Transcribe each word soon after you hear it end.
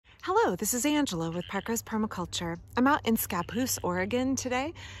Hello, this is Angela with Ethic of Permaculture. I'm out in Scappoose, Oregon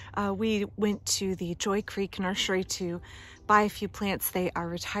today. We went to the Joy Creek nursery to buy a few plants. They are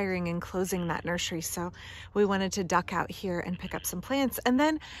retiring and closing that nursery, so we wanted to duck out here and pick up some plants. And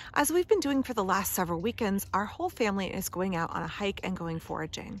then, as we've been doing for the last several weekends, our whole family is going out on a hike and going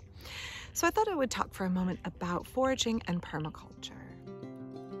foraging. So I thought I would talk for a moment about foraging and permaculture.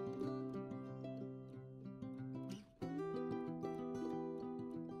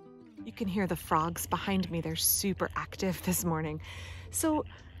 You can hear the frogs behind me. They're super active this morning. So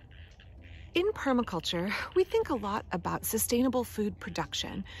in permaculture, we think a lot about sustainable food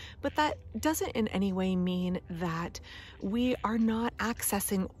production, but that doesn't in any way mean that we are not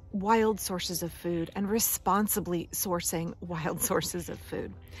accessing wild sources of food and responsibly sourcing wild sources of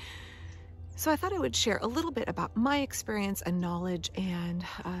food. So I thought I would share a little bit about my experience and knowledge and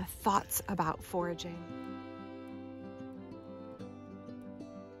thoughts about foraging.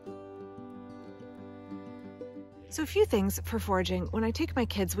 So a few things for foraging. When I take my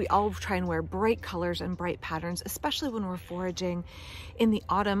kids, we all try and wear bright colors and bright patterns, especially when we're foraging. In the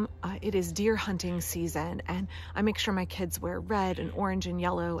autumn, it is deer hunting season, and I make sure my kids wear red and orange and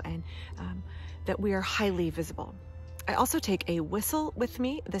yellow, and that we are highly visible. I also take a whistle with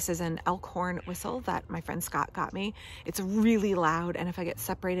me. This is an elk horn whistle that my friend Scott got me. It's really loud, and if I get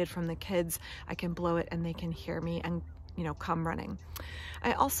separated from the kids, I can blow it and they can hear me and come running.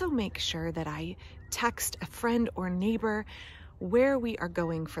 I also make sure that I text a friend or neighbor where we are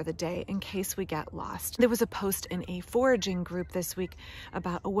going for the day in case we get lost. There was a post in a foraging group this week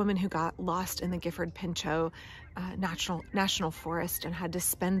about a woman who got lost in the Gifford Pinchot National Forest and had to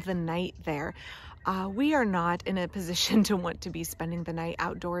spend the night there. We are not in a position to want to be spending the night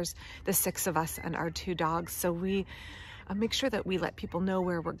outdoors, the 6 of us and our 2 dogs, so we make sure that we let people know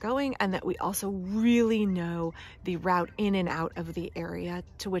where we're going and that we also really know the route in and out of the area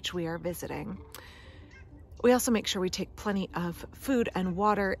to which we are visiting. We also make sure we take plenty of food and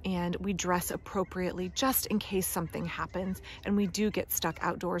water, and we dress appropriately just in case something happens and we do get stuck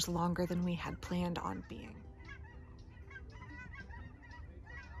outdoors longer than we had planned on being.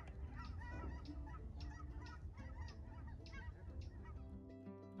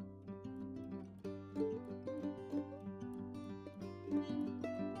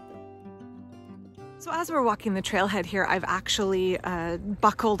 So as we're walking the trailhead here, I've actually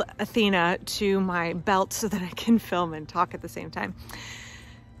buckled Athena to my belt so that I can film and talk at the same time.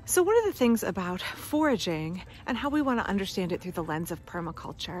 So one of the things about foraging and how we want to understand it through the lens of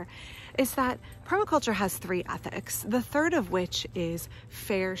permaculture is that permaculture has 3 ethics, the third of which is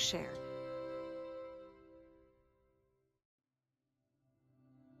fair share.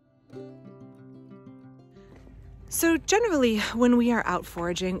 So generally, when we are out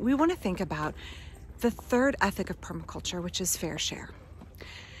foraging, we want to think about the third ethic of permaculture, which is fair share.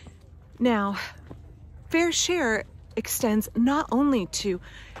 Now, fair share extends not only to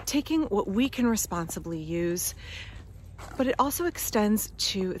taking what we can responsibly use, but it also extends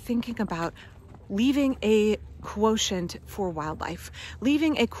to thinking about leaving a quotient for wildlife,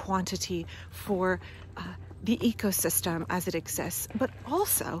 leaving a quantity for the ecosystem as it exists, but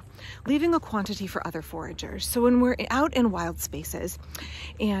also leaving a quantity for other foragers. So when we're out in wild spaces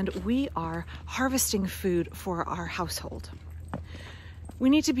and we are harvesting food for our household, we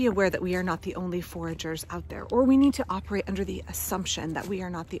need to be aware that we are not the only foragers out there, or we need to operate under the assumption that we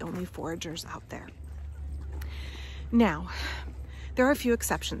are not the only foragers out there. Now, there are a few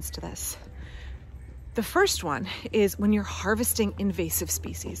exceptions to this. The first one is when you're harvesting invasive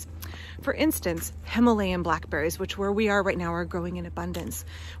species. For instance, Himalayan blackberries, which where we are right now are growing in abundance,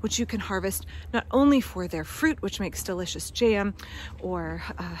 which you can harvest not only for their fruit, which makes delicious jam or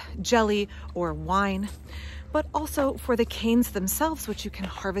jelly or wine, but also for the canes themselves, which you can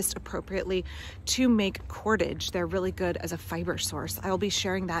harvest appropriately to make cordage. They're really good as a fiber source. I'll be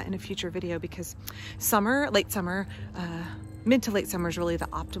sharing that in a future video because late summer, mid to late summer is really the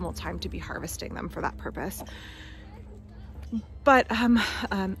optimal time to be harvesting them for that purpose. But,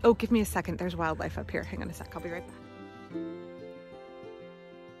 oh, give me a second. There's wildlife up here. Hang on a sec. I'll be right back.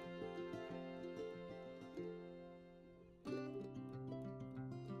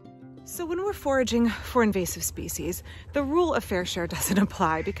 So when we're foraging for invasive species, the rule of fair share doesn't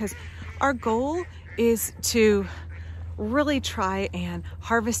apply because our goal is to really try and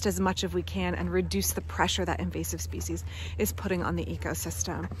harvest as much as we can and reduce the pressure that invasive species is putting on the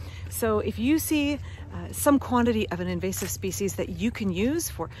ecosystem. So if you see some quantity of an invasive species that you can use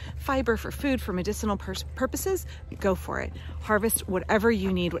for fiber, for food, for medicinal purposes, go for it. Harvest whatever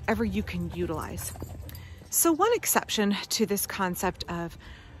you need, whatever you can utilize. So one exception to this concept of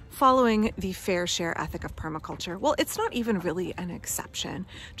following the fair share ethic of permaculture. Well, it's not even really an exception.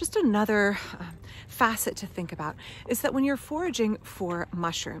 Just another facet to think about is that when you're foraging for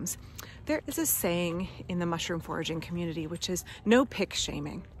mushrooms, there is a saying in the mushroom foraging community, which is no pick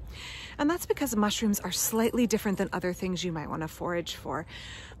shaming. And that's because mushrooms are slightly different than other things you might want to forage for.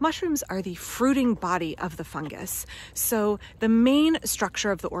 Mushrooms are the fruiting body of the fungus. So the main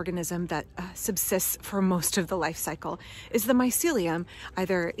structure of the organism that subsists for most of the life cycle is the mycelium,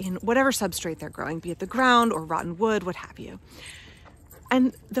 either in whatever substrate they're growing, be it the ground or rotten wood, what have you.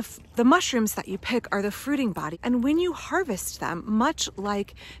 And the mushrooms that you pick are the fruiting body. And when you harvest them, much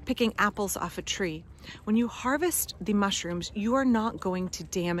like picking apples off a tree, when you harvest the mushrooms, you are not going to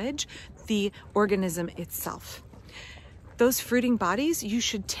damage the organism itself. Those fruiting bodies, you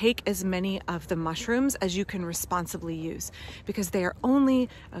should take as many of the mushrooms as you can responsibly use, because they are only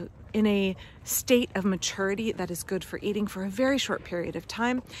in a state of maturity that is good for eating for a very short period of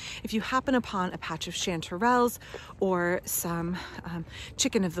time. If you happen upon a patch of chanterelles or some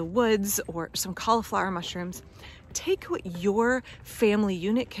chicken of the woods or some cauliflower mushrooms, take what your family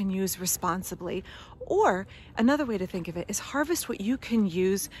unit can use responsibly. Or another way to think of it is harvest what you can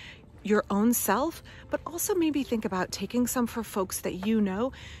use your own self, but also maybe think about taking some for folks that you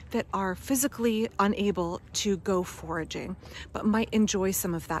know that are physically unable to go foraging, but might enjoy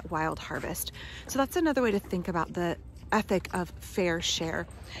some of that wild harvest. So that's another way to think about the ethic of fair share.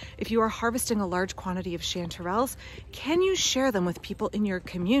 If you are harvesting a large quantity of chanterelles, can you share them with people in your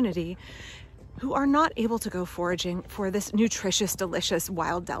community who are not able to go foraging for this nutritious, delicious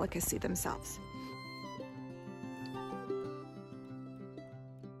wild delicacy themselves?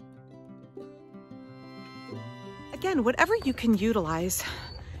 Again, whatever you can utilize,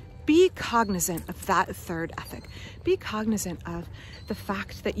 be cognizant of that third ethic. Be cognizant of the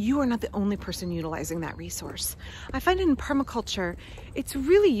fact that you are not the only person utilizing that resource. I find in permaculture, it's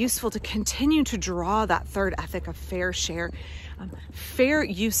really useful to continue to draw that third ethic of fair share, fair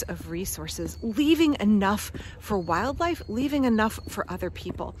use of resources, leaving enough for wildlife, leaving enough for other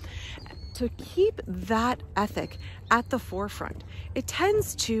people. To keep that ethic at the forefront, it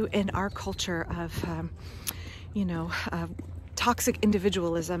tends to, in our culture of toxic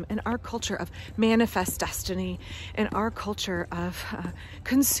individualism, in our culture of manifest destiny, in our culture of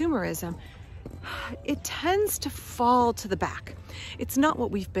consumerism, it tends to fall to the back. It's not what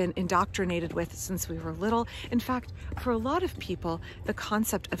we've been indoctrinated with since we were little. In fact, for a lot of people, the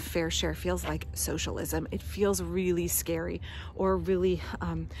concept of fair share feels like socialism. It feels really scary, or really,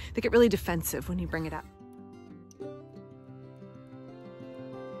 they get really defensive when you bring it up.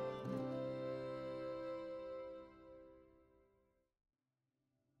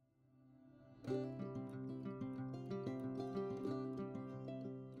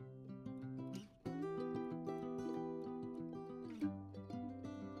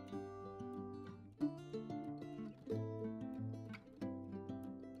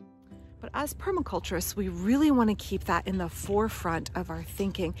 But as permaculturists, we really want to keep that in the forefront of our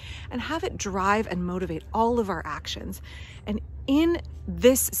thinking and have it drive and motivate all of our actions. And in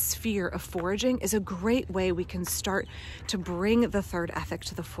this sphere of foraging is a great way we can start to bring the third ethic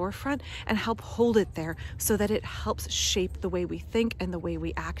to the forefront and help hold it there so that it helps shape the way we think and the way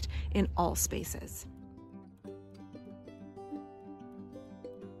we act in all spaces.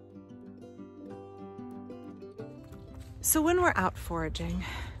 So when we're out foraging,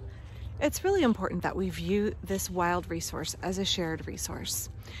 it's really important that we view this wild resource as a shared resource.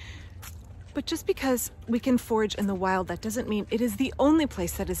 But just because we can forage in the wild, that doesn't mean it is the only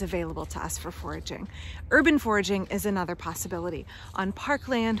place that is available to us for foraging. Urban foraging is another possibility. On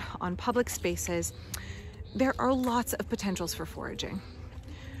parkland, on public spaces, there are lots of potentials for foraging.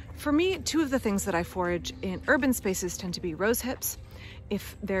 For me, two of the things that I forage in urban spaces tend to be rose hips,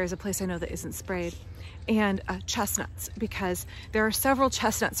 if there is a place I know that isn't sprayed, and chestnuts, because there are several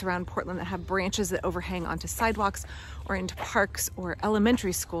chestnuts around Portland that have branches that overhang onto sidewalks or into parks or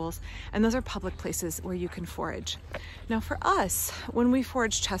elementary schools, and those are public places where you can forage. Now for us, when we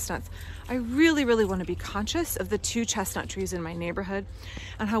forage chestnuts, I really want to be conscious of the two chestnut trees in my neighborhood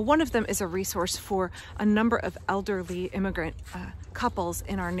and how one of them is a resource for a number of elderly immigrant couples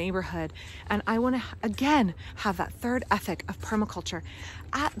in our neighborhood. And I want to, again, have that third ethic of permaculture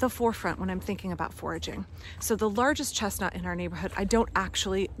at the forefront when I'm thinking about foraging. So the largest chestnut in our neighborhood, I don't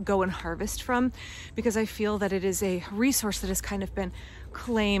actually go and harvest from because I feel that it is a resource that has kind of been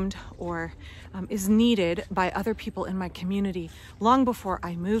claimed or is needed by other people in my community long before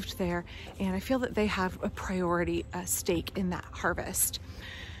I moved there, and I feel that they have a priority stake in that harvest.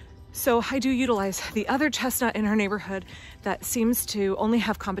 So I do utilize the other chestnut in our neighborhood that seems to only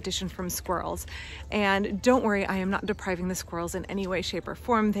have competition from squirrels. And don't worry, I am not depriving the squirrels in any way, shape, or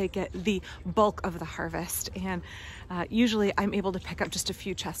form. They get the bulk of the harvest. And usually I'm able to pick up just a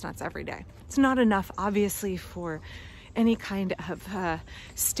few chestnuts every day. It's not enough, obviously, for any kind of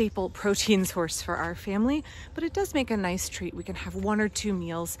staple protein source for our family, but it does make a nice treat. We can have 1 or 2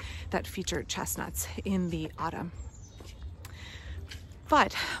 meals that feature chestnuts in the autumn.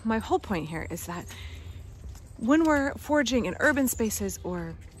 But my whole point here is that when we're foraging in urban spaces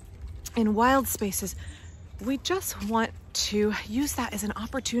or in wild spaces, we just want to use that as an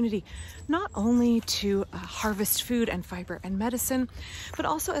opportunity, not only to harvest food and fiber and medicine, but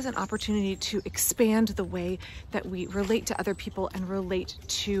also as an opportunity to expand the way that we relate to other people and relate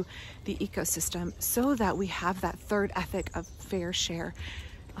to the ecosystem, so that we have that third ethic of fair share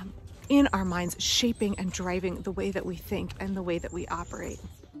in our minds, shaping and driving the way that we think and the way that we operate.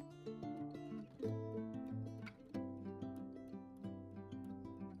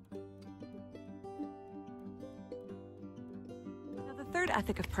 Now, the third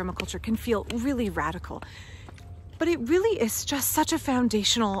ethic of permaculture can feel really radical, but it really is just such a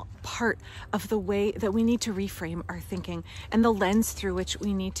foundational part of the way that we need to reframe our thinking and the lens through which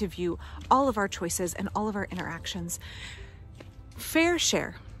we need to view all of our choices and all of our interactions. Fair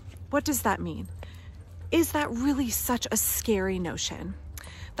share. What does that mean? Is that really such a scary notion?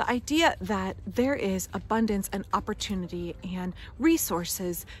 The idea that there is abundance and opportunity and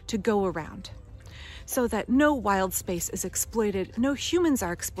resources to go around, so that no wild space is exploited, no humans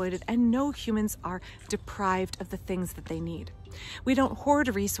are exploited, and no humans are deprived of the things that they need. We don't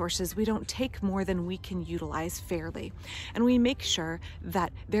hoard resources, we don't take more than we can utilize fairly, and we make sure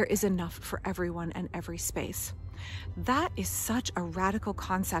that there is enough for everyone and every space. That is such a radical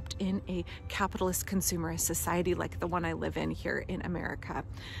concept in a capitalist consumerist society like the one I live in here in America.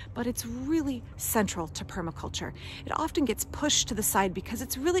 But it's really central to permaculture. It often gets pushed to the side because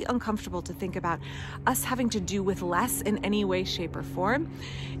it's really uncomfortable to think about us having to do with less in any way, shape, or form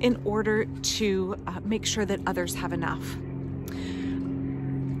in order to make sure that others have enough.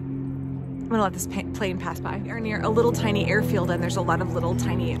 I'm gonna let this plane pass by. We are near a little tiny airfield, and there's a lot of little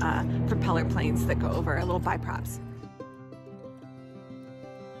tiny propeller planes that go over, little biprops.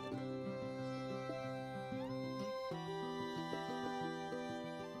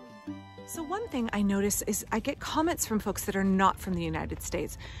 So one thing I notice is I get comments from folks that are not from the United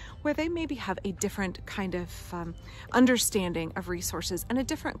States, where they maybe have a different kind of understanding of resources and a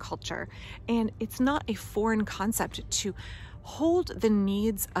different culture. And it's not a foreign concept to hold the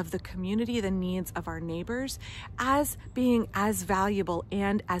needs of the community, the needs of our neighbors, as being as valuable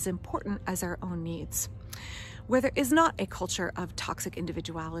and as important as our own needs. Where there is not a culture of toxic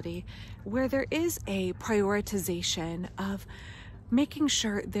individuality, where there is a prioritization of making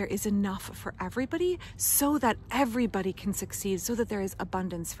sure there is enough for everybody so that everybody can succeed, so that there is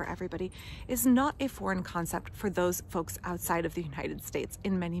abundance for everybody, is not a foreign concept for those folks outside of the United States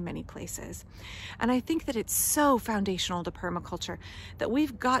in many, many places. And I think that it's so foundational to permaculture that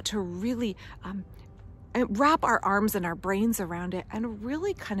we've got to really wrap our arms and our brains around it and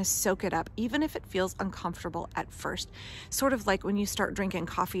really kind of soak it up, even if it feels uncomfortable at first. Sort of like when you start drinking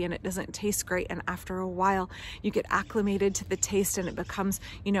coffee and it doesn't taste great, and after a while you get acclimated to the taste and it becomes,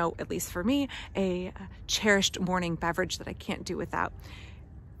 you know, at least for me, a cherished morning beverage that I can't do without.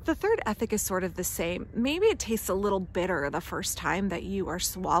 The third ethic is sort of the same. Maybe it tastes a little bitter the first time that you are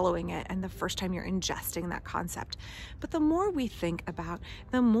swallowing it and the first time you're ingesting that concept. But the more we think about,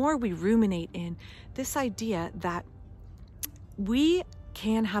 the more we ruminate in this idea that we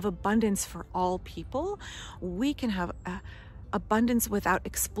can have abundance for all people, we can have abundance without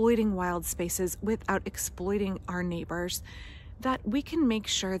exploiting wild spaces, without exploiting our neighbors, that we can make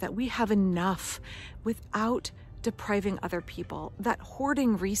sure that we have enough without depriving other people, that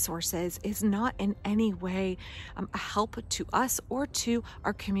hoarding resources is not in any way a help to us or to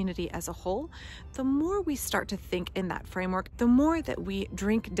our community as a whole. The more we start to think in that framework, the more that we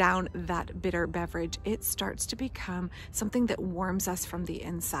drink down that bitter beverage, it starts to become something that warms us from the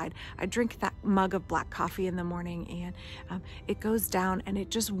inside. I drink that mug of black coffee in the morning and it goes down and it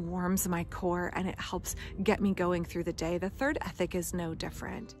just warms my core and it helps get me going through the day. The third ethic is no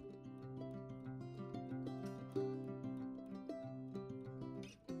different.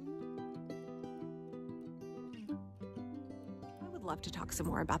 Love to talk some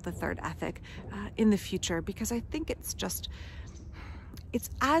more about the third ethic in the future, because I think it's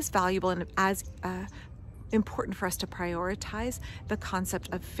as valuable and as important for us to prioritize the concept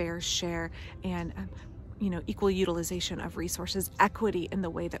of fair share and equal utilization of resources, equity in the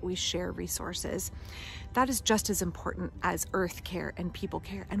way that we share resources. That is just as important as earth care and people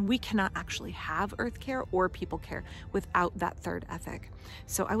care. And we cannot actually have earth care or people care without that third ethic.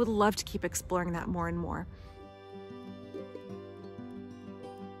 So I would love to keep exploring that more and more.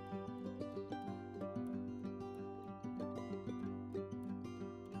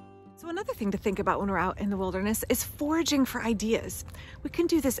 So another thing to think about when we're out in the wilderness is foraging for ideas. We can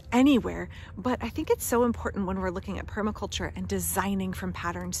do this anywhere, but I think it's so important when we're looking at permaculture and designing from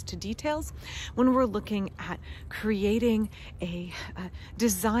patterns to details, when we're looking at creating a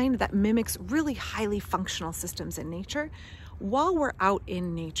design that mimics really highly functional systems in nature. While we're out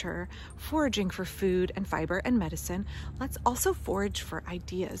in nature, foraging for food and fiber and medicine, let's also forage for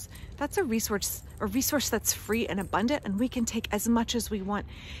ideas. That's a resource that's free and abundant, and we can take as much as we want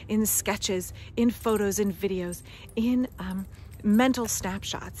in sketches, in photos, in videos, in mental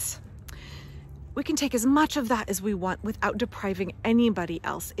snapshots. We can take as much of that as we want without depriving anybody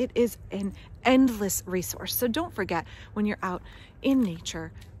else. It is an endless resource. So don't forget, when you're out in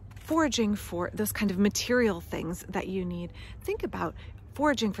nature, foraging for those kind of material things that you need, think about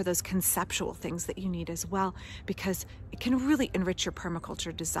foraging for those conceptual things that you need as well, because it can really enrich your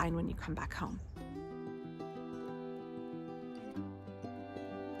permaculture design when you come back home.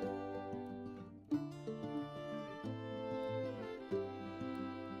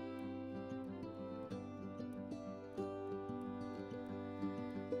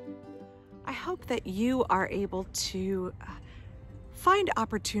 I hope that you are able to find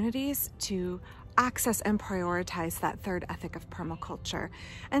opportunities to access and prioritize that third ethic of permaculture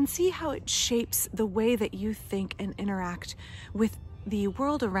and see how it shapes the way that you think and interact with the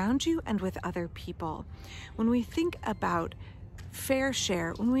world around you and with other people. When we think about fair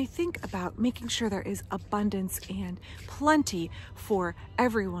share, when we think about making sure there is abundance and plenty for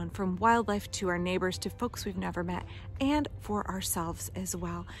everyone, from wildlife to our neighbors to folks we've never met, and for ourselves as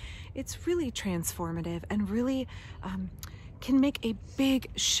well, it's really transformative and really can make a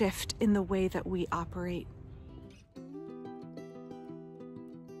big shift in the way that we operate.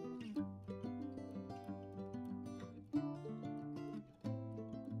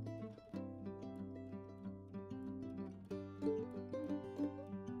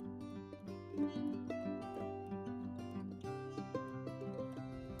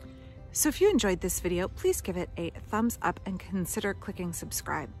 So if you enjoyed this video, please give it a thumbs up and consider clicking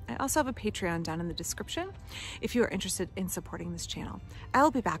subscribe. I also have a Patreon down in the description if you are interested in supporting this channel.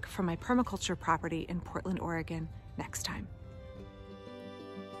 I'll be back from my permaculture property in Portland, Oregon next time.